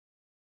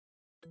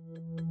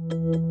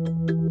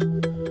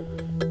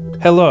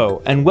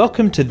Hello, and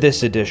welcome to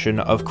this edition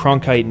of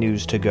Cronkite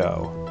News to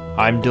Go.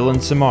 I'm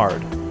Dylan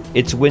Simard.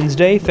 It's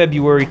Wednesday,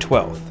 February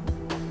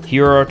 12th.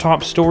 Here are our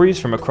top stories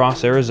from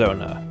across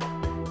Arizona.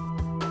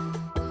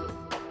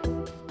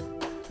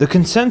 The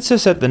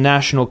consensus at the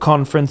National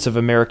Conference of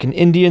American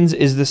Indians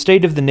is the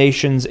state of the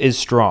nations is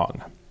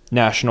strong.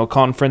 National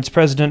Conference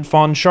President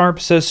Fawn Sharp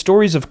says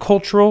stories of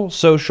cultural,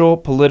 social,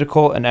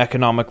 political, and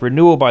economic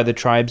renewal by the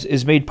tribes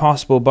is made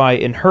possible by,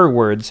 in her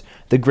words,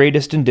 the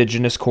greatest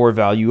indigenous core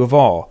value of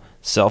all,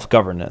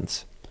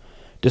 self-governance.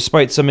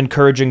 Despite some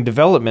encouraging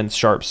developments,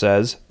 Sharp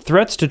says,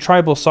 threats to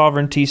tribal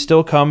sovereignty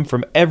still come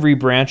from every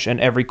branch and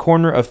every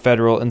corner of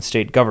federal and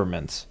state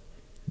governments.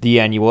 The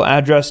annual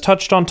address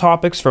touched on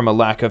topics from a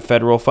lack of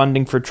federal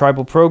funding for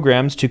tribal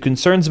programs to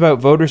concerns about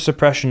voter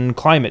suppression and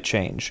climate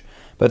change.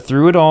 But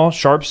through it all,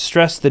 Sharp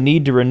stressed the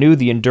need to renew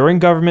the enduring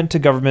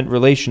government-to-government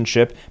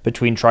relationship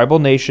between tribal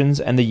nations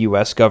and the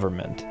U.S.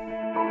 government.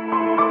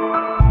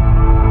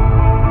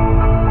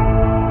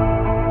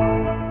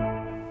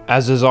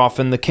 As is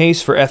often the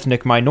case for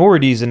ethnic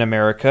minorities in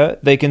America,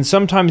 they can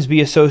sometimes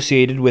be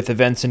associated with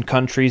events in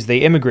countries they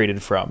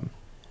immigrated from.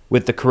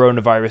 With the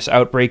coronavirus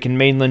outbreak in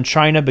mainland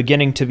China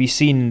beginning to be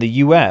seen in the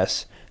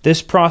U.S.,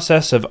 this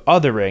process of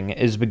othering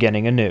is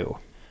beginning anew.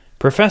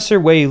 Professor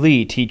Wei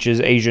Li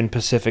teaches Asian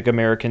Pacific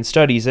American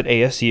Studies at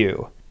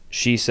ASU.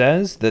 She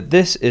says that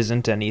this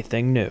isn't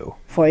anything new.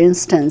 For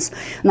instance,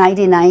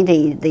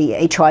 1990, the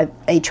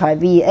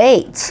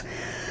HIV/AIDS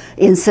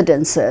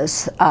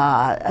incidences,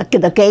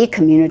 the gay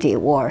community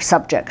were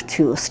subject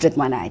to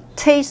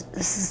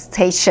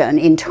stigmatization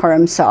in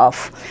terms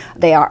of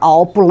they are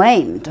all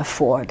blamed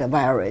for the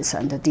virus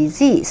and the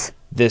disease.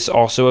 This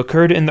also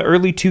occurred in the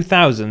early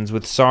 2000s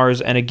with SARS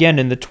and again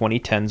in the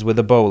 2010s with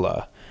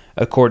Ebola.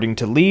 According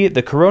to Lee,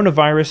 the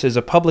coronavirus is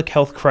a public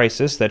health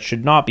crisis that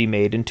should not be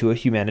made into a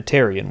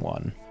humanitarian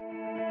one.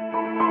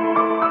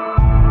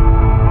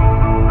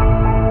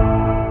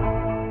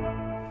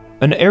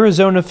 An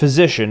Arizona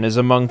physician is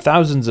among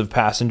thousands of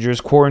passengers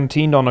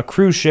quarantined on a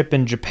cruise ship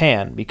in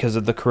Japan because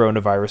of the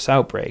coronavirus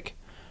outbreak.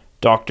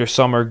 Dr.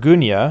 Summer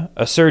Gunya,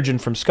 a surgeon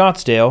from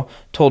Scottsdale,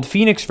 told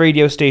Phoenix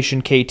radio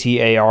station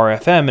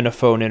KTAR-FM in a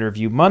phone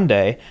interview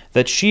Monday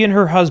that she and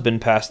her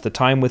husband passed the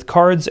time with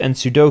cards and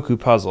Sudoku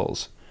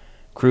puzzles.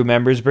 Crew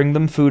members bring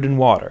them food and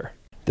water.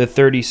 The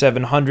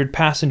 3,700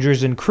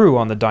 passengers and crew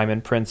on the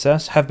Diamond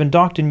Princess have been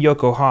docked in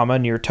Yokohama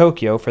near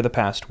Tokyo for the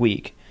past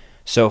week.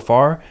 So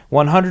far,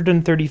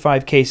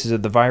 135 cases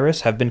of the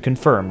virus have been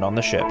confirmed on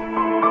the ship.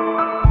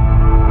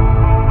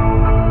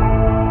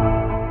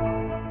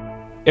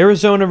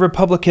 Arizona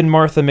Republican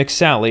Martha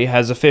McSally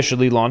has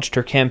officially launched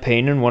her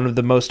campaign in one of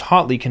the most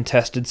hotly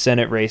contested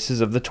Senate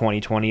races of the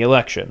 2020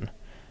 election.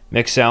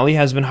 McSally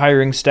has been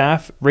hiring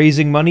staff,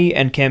 raising money,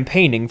 and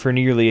campaigning for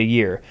nearly a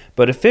year,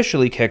 but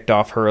officially kicked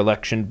off her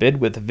election bid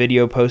with a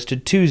video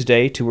posted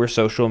Tuesday to her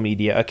social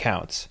media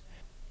accounts.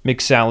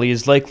 McSally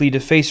is likely to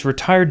face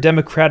retired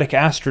Democratic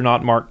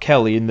astronaut Mark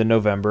Kelly in the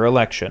November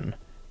election.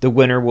 The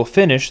winner will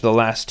finish the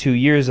last 2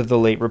 years of the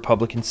late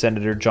Republican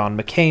Senator John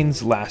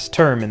McCain's last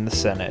term in the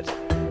Senate.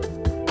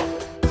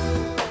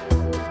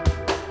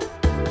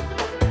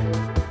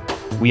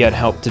 We had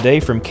help today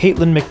from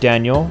Caitlin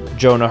McDaniel,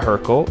 Jonah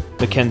Herkel,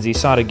 Mackenzie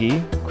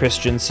Sadeghi,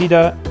 Christian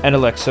Sida, and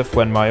Alexa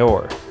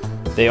Fuenmayor.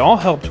 They all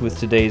helped with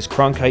today's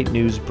Cronkite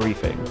News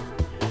briefing.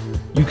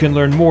 You can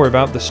learn more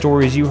about the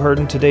stories you heard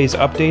in today's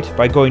update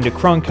by going to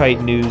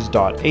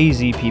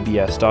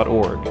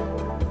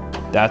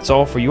cronkitenews.azpbs.org. That's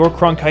all for your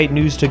Cronkite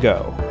News to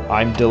Go.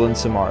 I'm Dylan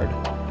Simard.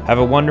 Have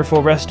a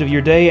wonderful rest of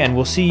your day, and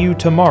we'll see you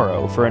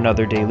tomorrow for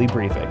another daily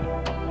briefing.